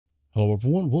Hello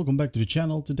everyone, welcome back to the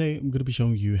channel. Today I'm going to be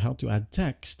showing you how to add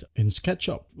text in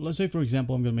SketchUp. Let's say for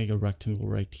example, I'm going to make a rectangle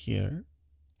right here.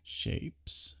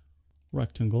 Shapes,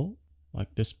 rectangle,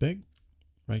 like this big,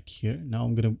 right here. Now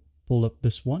I'm going to pull up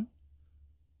this one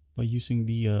by using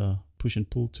the push and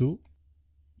pull tool.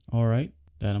 Alright,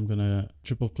 then I'm going to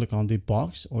triple click on the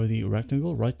box or the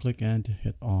rectangle, right click and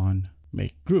hit on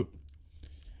make group.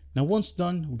 Now once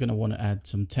done, we're going to want to add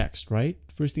some text, right?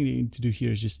 First thing that you need to do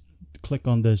here is just click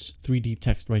on this 3D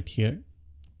text right here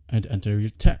and enter your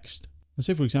text. Let's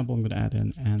say for example, I'm going to add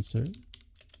an answer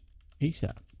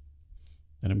ASAP.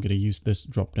 Then I'm going to use this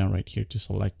drop down right here to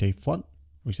select a font.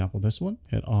 For example, this one,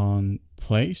 hit on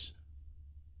place.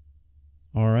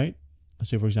 All right.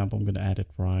 Let's say for example, I'm going to add it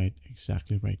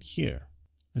exactly right here.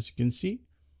 As you can see,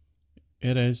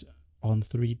 it is on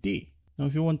 3D. Now,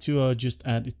 if you want to just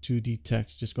add a 2D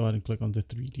text, just go ahead and click on the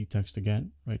 3D text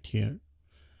again right here.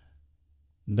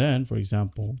 Then, for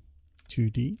example,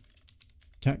 2D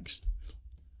text,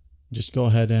 just go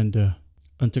ahead and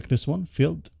untick this one,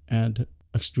 filled, and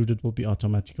extruded will be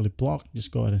automatically blocked.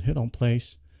 Just go ahead and hit on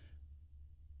place,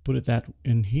 put it that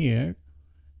in here,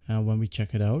 and when we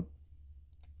check it out,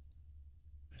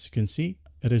 as you can see,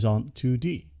 it is on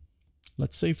 2D.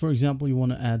 Let's say, for example, you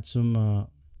want to add some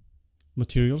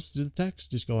materials to the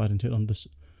text. Just go ahead and hit on this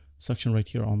section right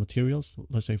here on materials.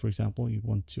 Let's say for example you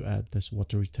want to add this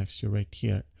watery texture right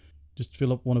here. Just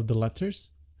fill up one of the letters,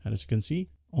 and as you can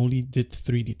see, only the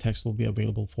 3D text will be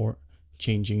available for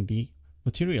changing the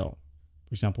material.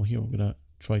 For example, here we're gonna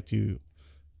try to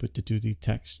put the 2D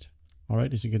text. All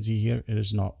right, as you can see here, it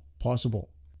is not possible.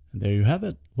 And there you have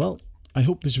it. Well, I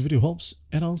hope this video helps,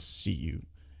 and I'll see you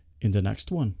in the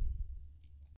next one.